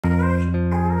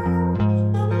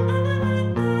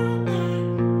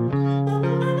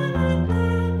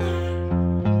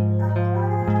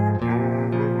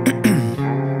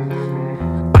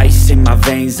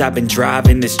veins. I've been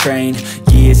driving this train,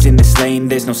 years in this lane.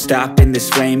 There's no stopping this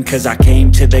flame, cause I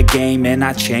came to the game and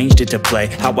I changed it to play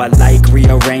how I like,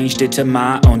 rearranged it to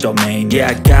my own domain. Yeah,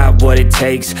 I got what it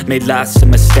takes, made lots of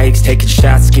mistakes, taking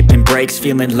shots, skipping breaks,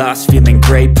 feeling lost, feeling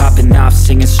great, popping off,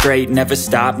 singing straight, never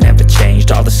stopped, never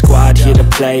changed. All the squad here to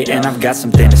play, and I've got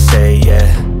something to say, yeah.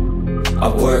 I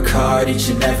work hard each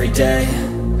and every day,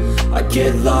 I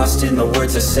get lost in the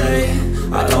words I say.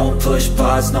 I don't push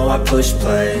pause, no, I push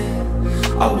play.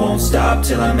 I won't stop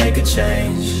till I make a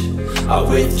change. I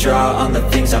withdraw on the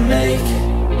things I make.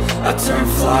 I turn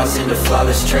flaws into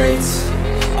flawless traits.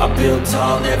 I build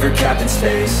tall, never capped in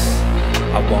space.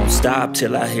 I won't stop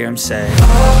till I hear him say, oh,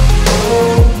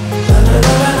 oh, la la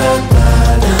la la la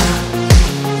la,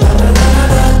 la la la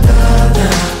la la la,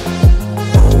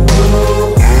 oh,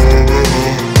 oh,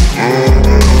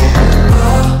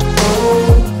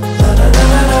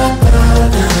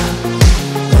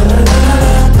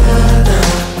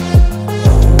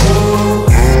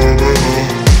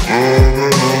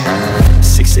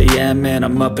 and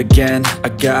I'm up again. I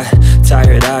got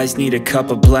tired eyes, need a cup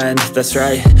of blend. That's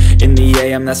right, in the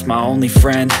AM, that's my only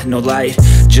friend. No light,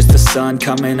 just the sun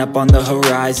coming up on the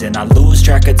horizon. I lose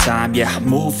track of time, yeah, I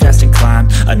move fast and climb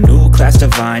a new class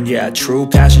divine, yeah, true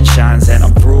passion shines. And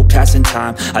I'm through passing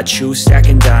time, I choose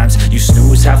stacking dimes. You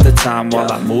snooze half the time while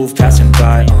I move passing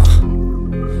by.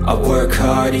 I work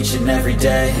hard each and every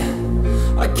day,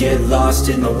 I get lost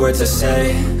in the words I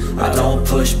say. I don't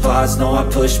push pause, no, I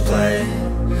push play.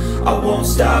 I won't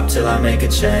stop till I make a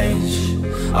change.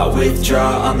 I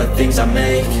withdraw on the things I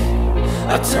make.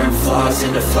 I turn flaws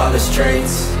into flawless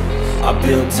traits. I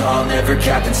build tall, never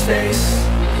capped in space.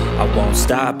 I won't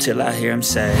stop till I hear him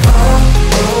say, oh,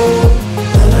 oh,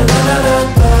 la la la la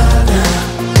la la,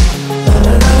 la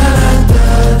la la la la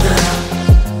la,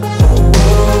 oh,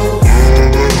 oh,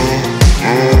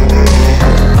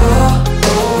 oh,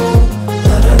 oh,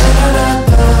 la la la la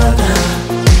la la,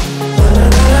 la la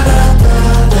la la la.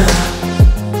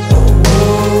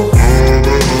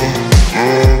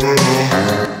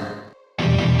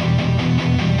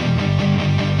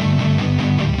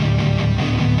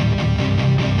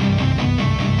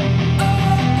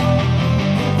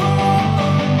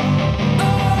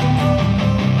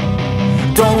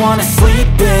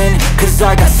 'Cause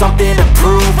I got something to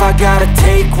prove. I gotta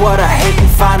take what I hate and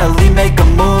finally make a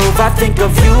move. I think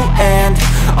of you and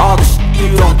all the shit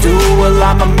you don't do. Well,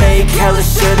 I'ma make hella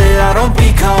sure that I don't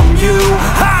become you.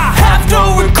 I have no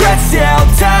regrets, yeah, I'll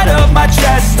tie up my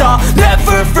chest. I'll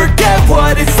never forget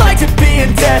what it's like to be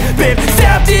in debt. Been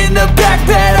stabbed in the back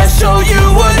bed, I'll show you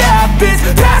what happens.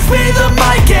 Pass me the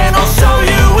mic and I'll show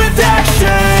you with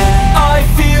action. I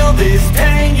feel this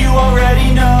pain, you already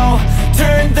know.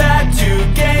 Turn that to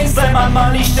gains, let my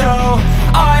money show.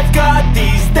 I've got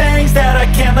these things that I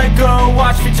can't let go.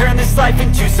 Watch me turn this life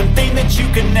into something that you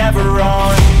could never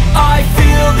own. I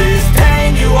feel this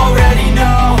pain, you already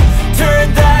know.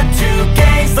 Turn that to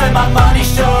gains, let my money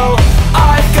show.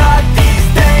 I've got these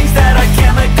things that I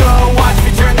can't let go. Watch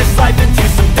me turn this life into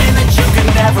something that you could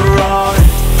never own.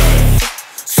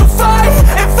 So fight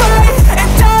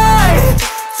and die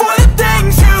for the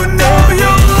things you know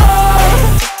you love.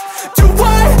 Do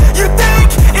what you think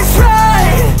is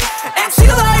right and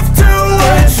see life do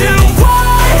what you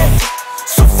want.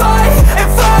 So fight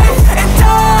and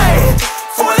die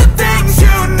for the things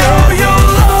you know you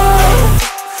love.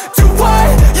 Do what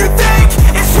you think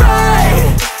is right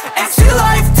and see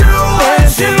life do what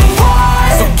you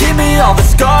want. So give me all the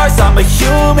scars, I'm a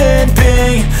human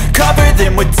being. Cover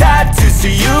them with tattoos so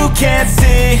you can't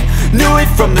see. Knew it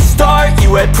from the start,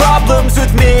 you had problems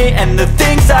with me and the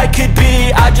things I could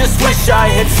be, I just wish I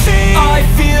had seen. I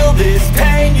feel this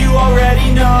pain, you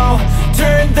already know.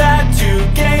 Turn that to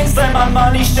gains, let my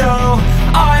money show.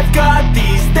 I've got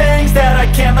these things that I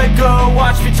can't let go.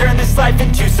 Watch me turn this life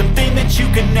into something that you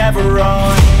could never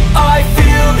own. I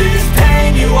feel this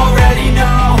pain, you already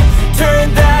know.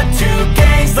 Turn that to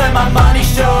gains, let my money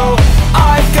show.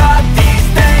 I've got these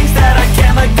things that I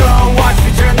can't let go. Watch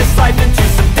me turn this life into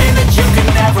something that you could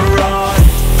never own.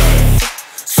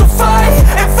 So fight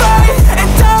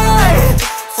and die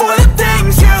for the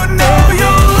things you know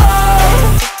you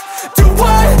love. Do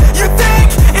what you think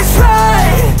is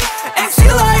right and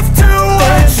see life do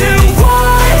what you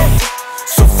want.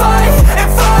 So fight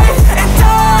and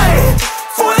die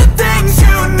for the things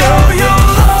you know you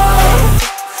love.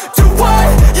 Do what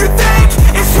you think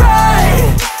is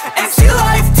right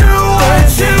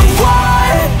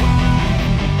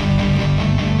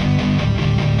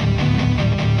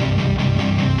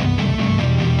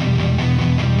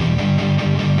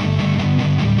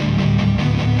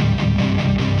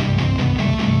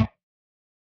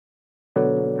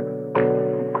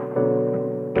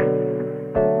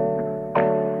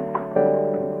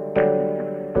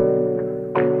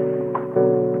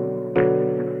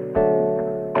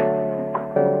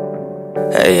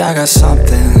Hey, I got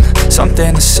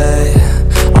something to say.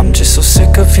 I'm just so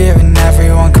sick of hearing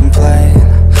everyone complain.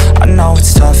 I know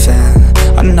it's tough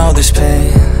and I know there's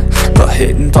pain, but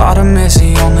hitting bottom is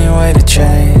the only way to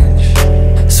change.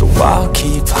 So I'll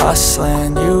keep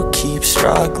hustling, you keep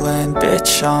struggling.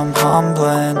 Bitch, I'm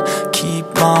humbling,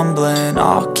 keep mumbling.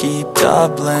 I'll keep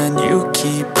doubling, you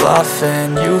keep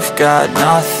bluffing. You've got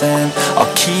nothing,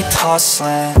 I'll keep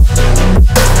hustling.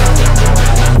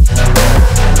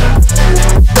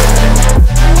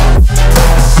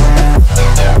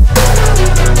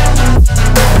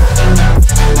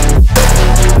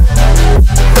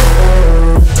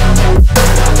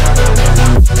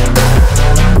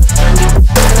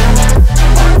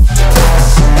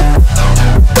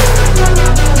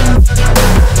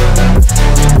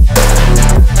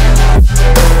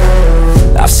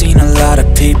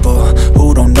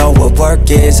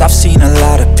 I've seen a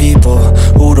lot of people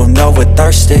who don't know what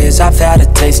thirst is. I've had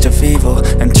a taste of evil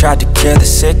and tried to cure the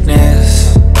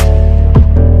sickness,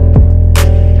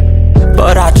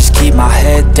 but I just keep my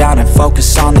head down and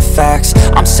focus on the facts.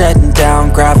 I'm setting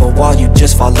down gravel while you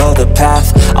just follow the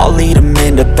path. I'll lead them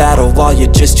into battle while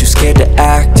you're just too scared to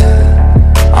act.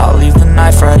 I'll leave the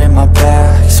knife right in my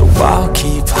back. So I'll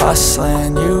keep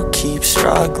hustling, you keep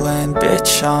struggling.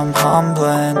 Bitch, I'm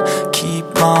humbling, keep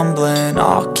mumbling.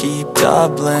 I'll keep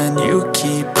doubling, you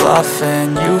keep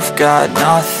bluffing. You've got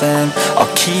nothing,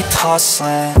 I'll keep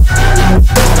hustling.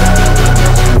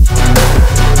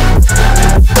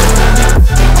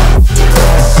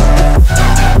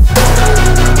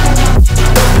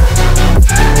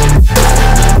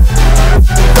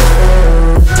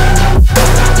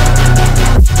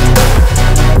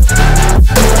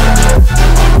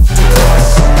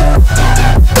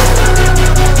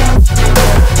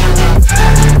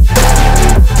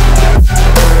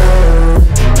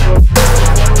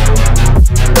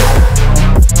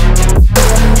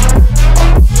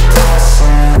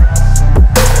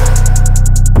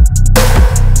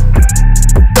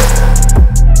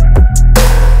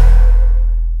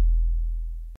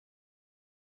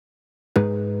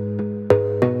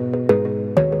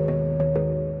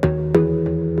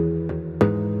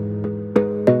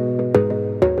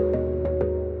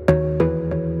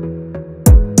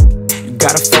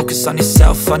 Gotta focus on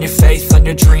yourself, on your faith, on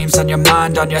your dreams, on your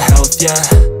mind, on your health, yeah.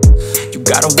 You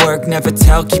gotta work, never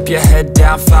tell, keep your head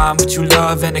down, find what you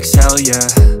love and excel, yeah.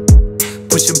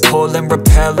 Push and pull and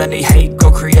repel any hate,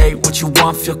 go create what you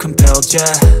want, feel compelled,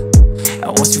 yeah.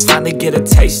 And once you finally get a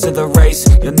taste of the race,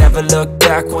 you'll never look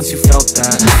back once you felt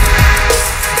that.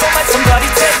 Don't let somebody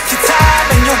take your time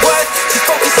and your worth, just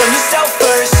focus on yourself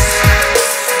first.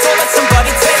 Don't let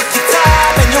somebody take your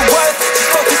time and your worth, just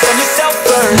focus on yourself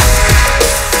first.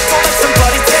 Don't let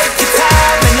somebody take your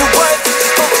time and your worth,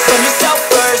 just focus on yourself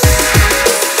first.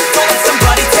 Don't let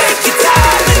somebody take your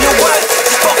time and your worth,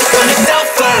 just focus on yourself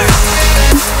first.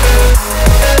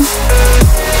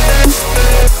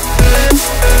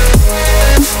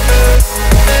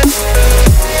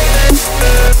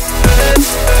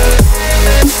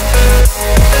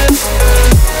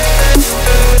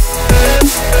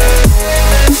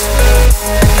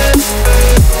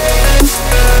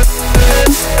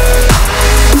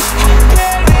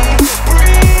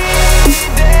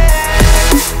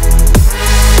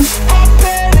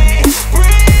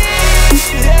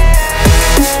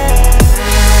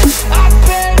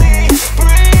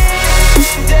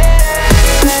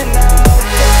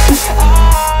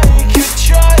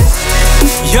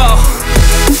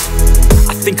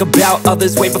 About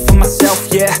others way before myself,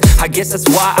 yeah. I guess that's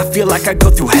why I feel like I go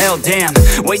through hell, damn.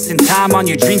 Wasting time on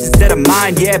your dreams instead of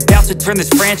mine, yeah. About to turn this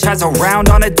franchise around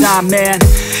on a dime, man.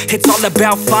 It's all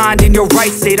about finding your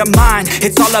right state of mind.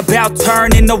 It's all about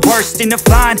turning the worst into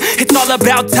fine. It's all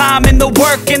about time and the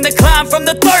work and the climb. From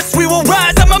the thirst we will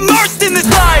rise, I'm immersed in this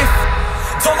life.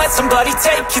 Don't let somebody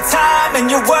take your time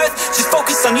and your worth, just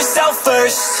focus on yourself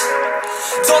first.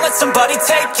 Don't let somebody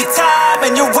take your time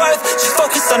and your worth, just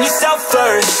focus on yourself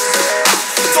first.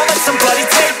 Don't let somebody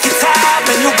take your time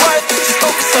and your worth, just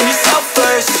focus on yourself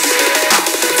first.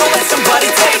 Don't let somebody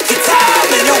take your time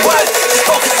and your worth, just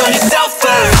focus on yourself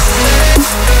first.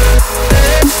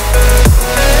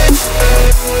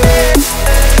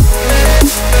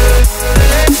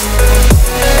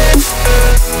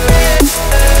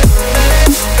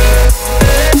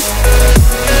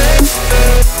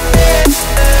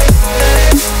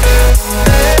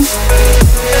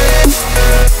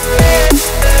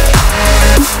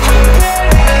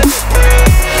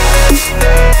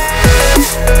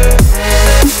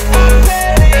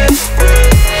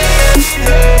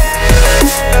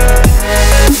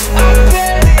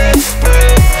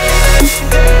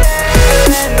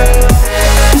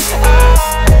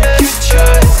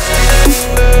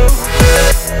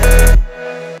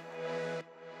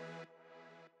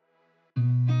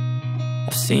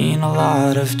 I've seen a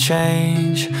lot of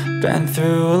change, been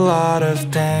through a lot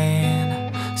of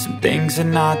pain. Some things are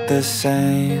not the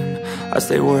same as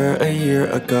they were a year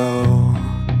ago,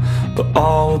 but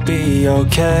all will be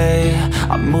okay.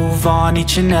 I move on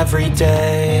each and every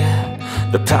day.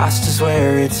 The past is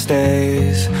where it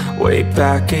stays, way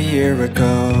back a year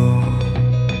ago.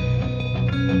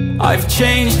 I've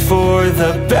changed for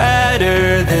the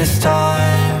better this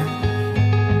time.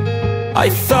 I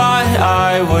thought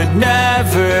I would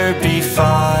never be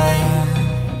fine.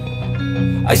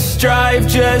 I strive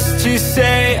just to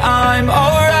say I'm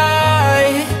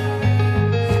alright,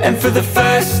 and for the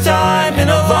first time in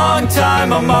a long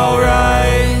time I'm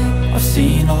alright. I've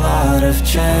seen a lot of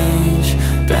change,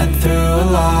 been through a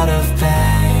lot of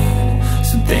pain.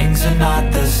 Some things are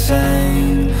not the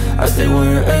same as they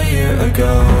were a year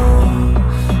ago,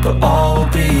 but all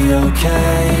will be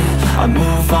okay. I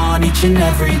move on each and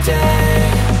every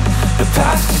day. The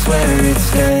past is where it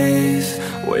stays,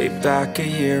 way back a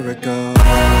year ago.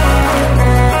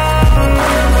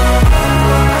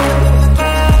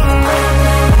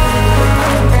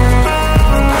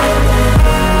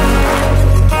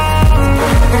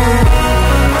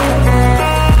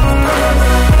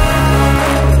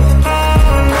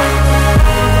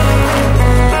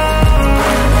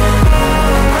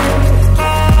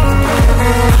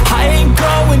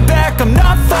 I'm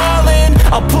not falling.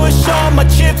 I'll push all my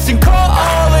chips and call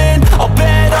all in. I'll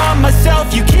bet on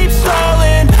myself, you keep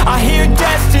stalling. I hear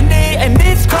destiny and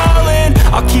it's calling.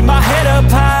 I'll keep my head up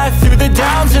high through the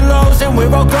downs and lows, and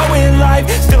we're all going life.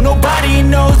 Still nobody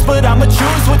knows, but I'ma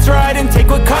choose what's right and take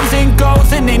what comes and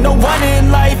goes. And ain't no one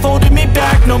in life holding me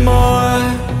back no more.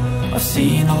 I've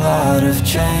seen a lot of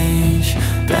change,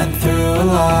 been through a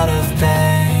lot of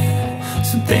pain.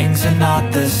 Some things are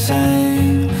not the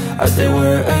same as they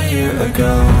were a year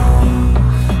ago,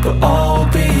 but all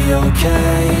will be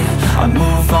okay. I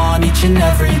move on each and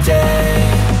every day.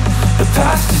 The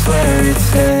past is where it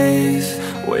stays,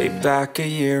 way back a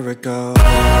year ago.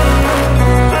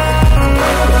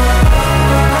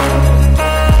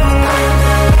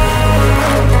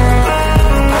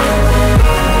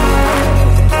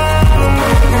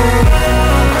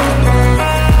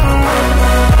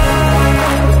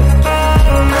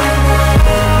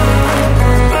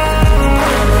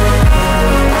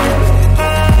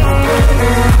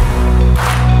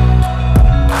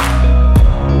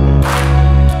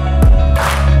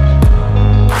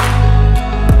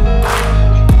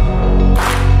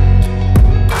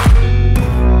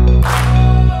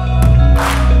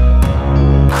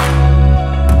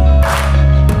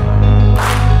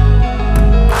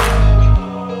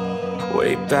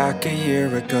 Back a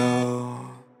year ago.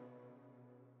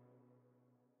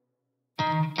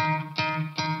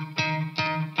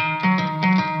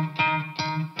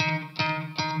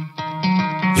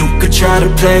 You could try to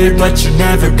play it, but you're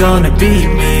never gonna beat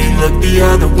me. Look the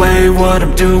other way, what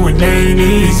I'm doing ain't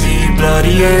easy.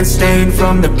 Bloody hands stained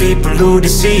from the people who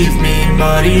deceive me.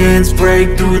 Muddy hands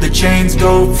break through the chains,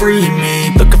 go free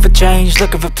me. Looking for change,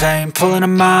 looking for pain, pulling a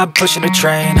mob, pushing a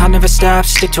train. I'll never stop,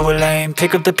 stick to a lane,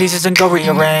 pick up the pieces and go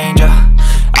rearrange.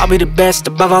 I'll be the best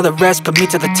above all the rest, put me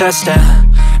to the test and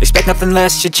expect nothing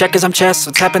less, you check as I'm chess,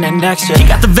 what's happening next, yeah. He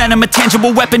got the venom, a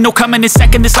tangible weapon, no coming in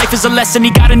second. This life is a lesson,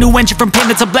 he got a new engine from pain,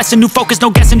 that's a blessing. New focus,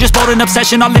 no guessing, just bold and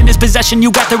obsession. All in his possession,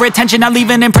 you got their attention. I leave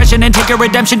an impression and take a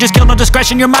redemption. Just kill, no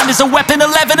discretion, your mind is a weapon.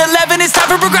 11-11, it's time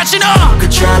for progression, You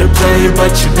could try to play it,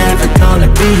 but you're never gonna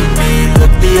beat me.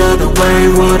 Look the other way,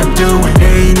 what I'm doing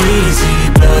ain't easy.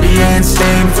 Bloody hands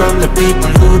stained from the people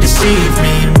who deceive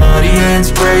me. Muddy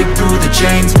hands break through the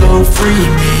chains, go free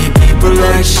me. People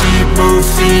like sheep move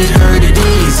feet, hurt it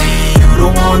easy. You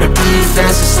don't wanna be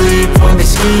fast asleep when they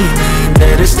scheming.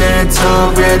 Better stand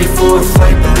tall, ready for a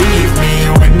fight, believe me.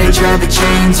 When they try the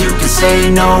chains, you can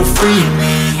say no, free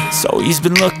me. So he's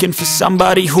been looking for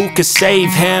somebody who could save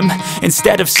him,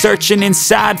 instead of searching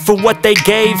inside for what they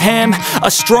gave him. A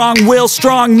strong will,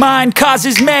 strong mind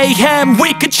causes mayhem.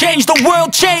 We could change the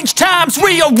world, change times,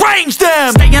 rearrange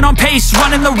them. Staying on pace,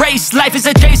 running the race. Life is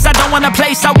a chase, I don't want a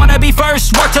place, I wanna be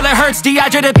first. Work till it hurts,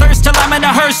 dehydrated thirst till I'm in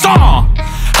a hearse.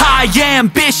 High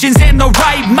ambitions in the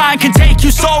right mind can take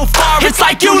you so far. It's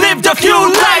like you lived a few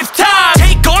lifetimes.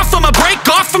 Take off, I'ma break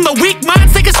off from the weak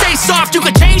minds. They can stay soft, you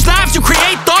can change lives, you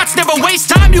create thoughts. Never waste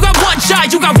time, you got one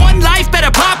shot, you got one life.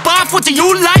 Better pop off, what do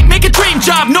you like? Make a dream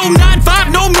job, no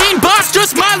 9-5, no mean boss.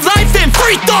 Just my life and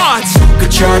free thoughts. You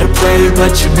could try to play it,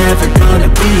 but you're never gonna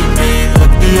beat me.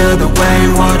 Look the other way,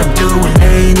 what I'm doing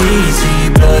ain't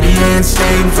easy. Bloody hands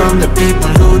stained from the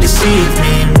people who deceive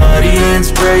me. Muddy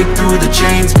hands break through the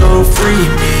chains, go free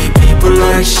me. People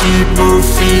like sheep move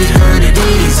feet, hurt it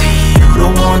easy. You You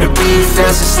don't wanna be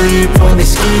fast asleep when they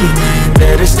scheming.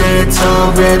 Better stand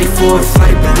tall, ready for a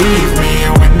fight, believe me.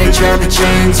 And when they try to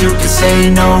change, you can say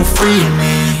no, free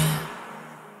me.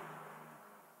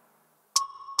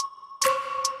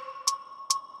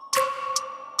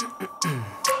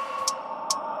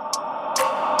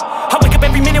 I wake up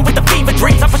every minute with the fever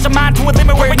dreams. I push my mind to a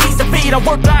limit where it needs to be. I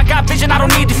work blind, got vision I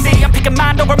don't need to see. I'm picking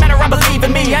mind over matter, I believe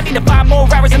in me. I need to find more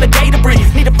hours in the day to breathe.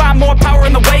 Need to find more power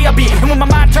in the way I be. And when my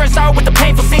mind turns sour with the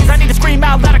painful scenes, I need to scream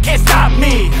out loud, I can't stop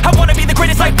me. I wanna be the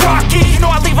greatest like Rocky. You know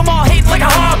I leave them all hating like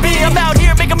a hobby. I'm out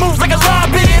here making moves like a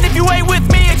lobby. And if you ain't with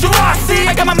me, it's your loss. See,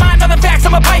 I got my mind on the facts,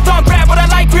 I'm a python, grab what I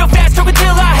like real fast. Choke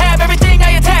until I have everything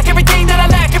I attack, everything that I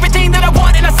lack, everything that I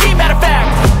want, and I see matter of fact.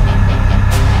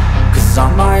 Cause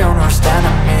I'm my own worst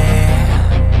enemy.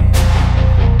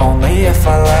 Only if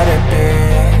I let it be.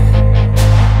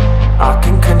 I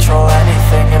can control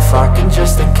anything if I can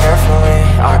just think carefully.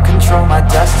 I control my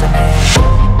destiny.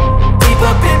 Deep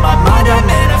up in my mind I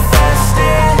manifest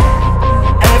it.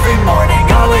 Every morning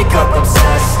I wake up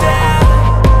obsessed, and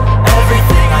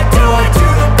everything I do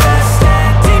the best.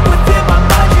 And deep within my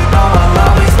mind you know I'll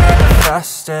always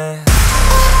manifest it.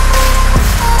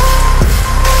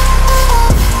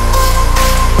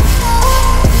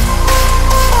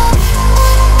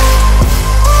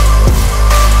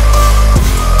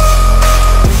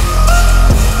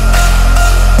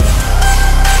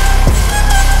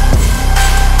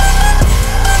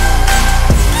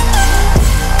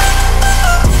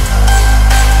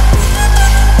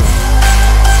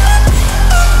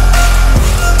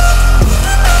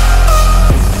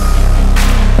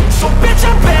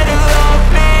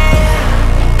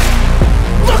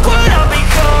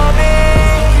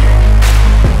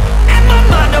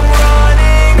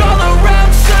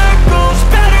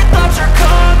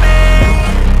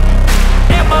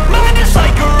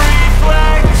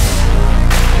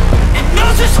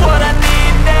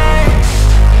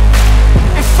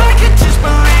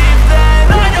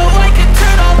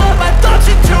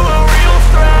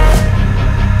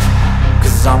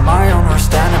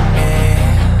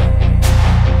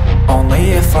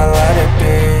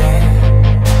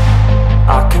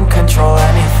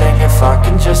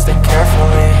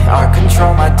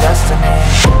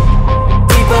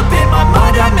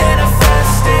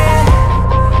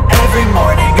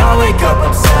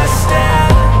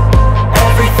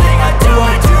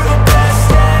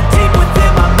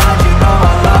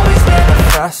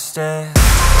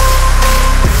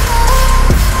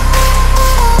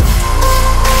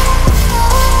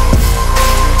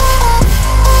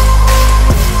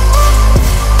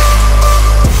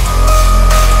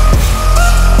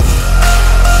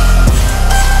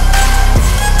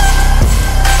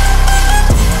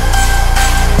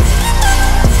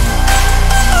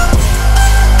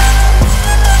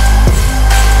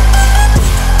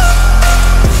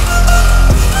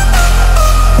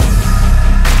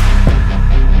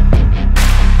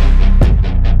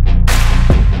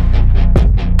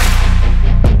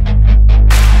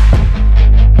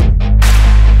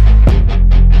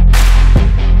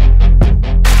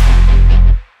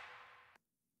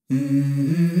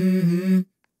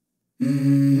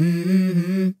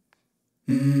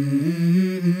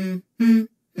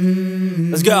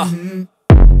 Let's go.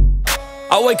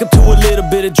 I wake up to a little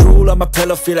bit of drool on my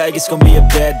pillow, feel like it's gonna be a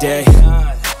bad day.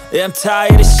 Yeah, I'm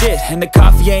tired of shit, and the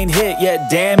coffee ain't hit yet,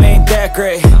 damn, ain't that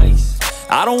great.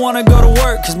 I don't wanna go to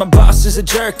work, cause my boss is a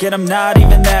jerk, and I'm not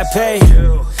even that paid.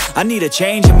 I need a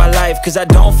change in my life, cause I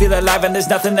don't feel alive, and there's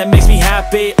nothing that makes me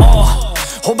happy.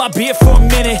 Hold my beer for a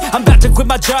minute, I'm about to quit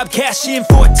my job, cash in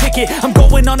for a ticket. I'm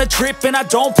going on a trip and I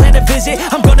don't plan to visit.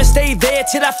 I'm gonna stay there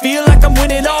till I feel like I'm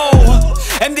winning,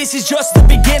 and this is just the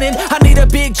beginning. I need a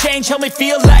big change, help me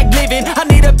feel like living. I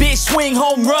need a big swing,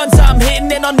 home runs I'm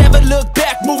hitting, and I'll never look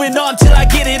back, moving on till I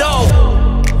get it all.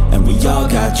 And we all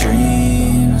got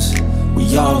dreams,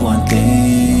 we all want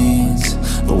things,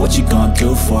 but what you gonna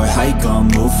do for it? How you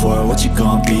gonna move for it? What you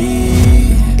gonna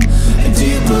be? And do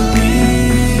you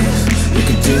believe you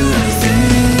can do anything?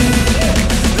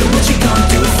 But what you gonna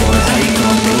do for it? How you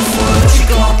gonna move for it? What you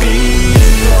gonna be?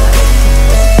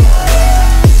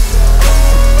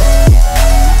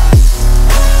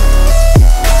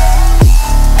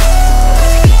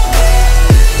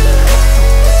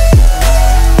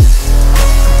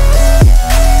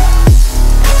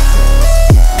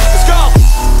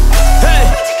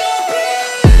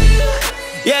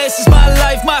 Yeah, this is my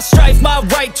life, my strife, my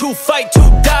right to fight, to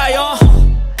die on.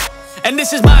 And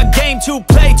this is my game to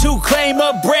play, to claim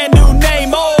a brand new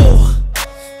name,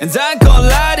 And I ain't gonna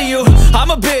lie to you, I'm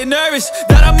a bit nervous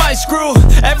that I might screw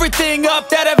everything up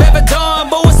that I've ever done.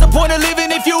 But what's the point of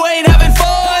living if you ain't having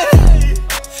fun?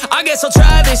 I I guess I'll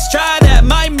try this, try that,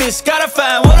 might miss, gotta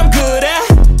find what I'm good at.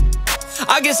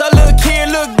 I guess I look here,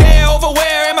 look there, over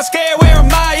where am I scared, where am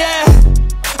I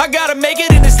at? I gotta make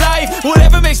it in this life,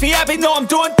 whatever makes me happy, know I'm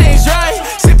doing things right.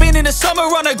 Sipping in the summer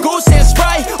on a goose and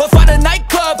Sprite, or find a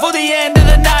nightclub for the end of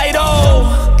the night,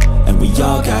 oh. And we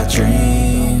all got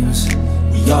dreams,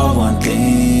 we all want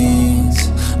things,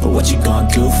 but what you gonna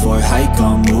do for it, how you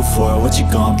gonna move for it, what you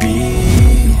gonna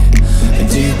be? And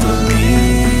do you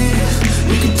believe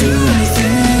we can do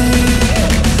anything?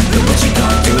 But what you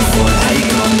gonna do for it, how you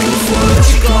gonna move for it, what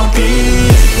you gonna be?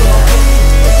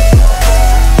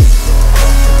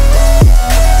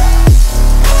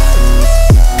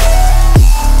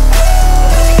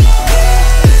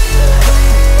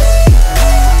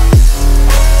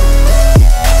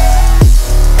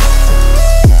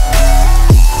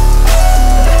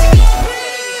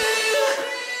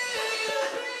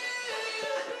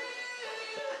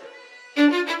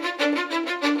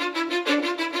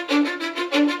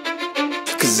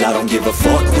 Cause I don't give a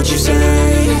fuck what you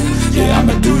say. Yeah,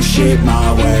 I'ma do shit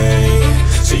my way.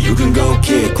 So you can go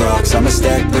kick rocks, I'ma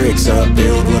stack bricks up,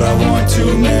 build what I want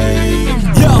to make.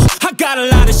 Yo, I got a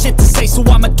lot of shit to say, so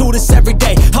I'ma do this every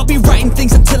day. I'll be writing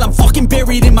things until I'm fucking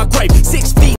buried in my grave. 6 feet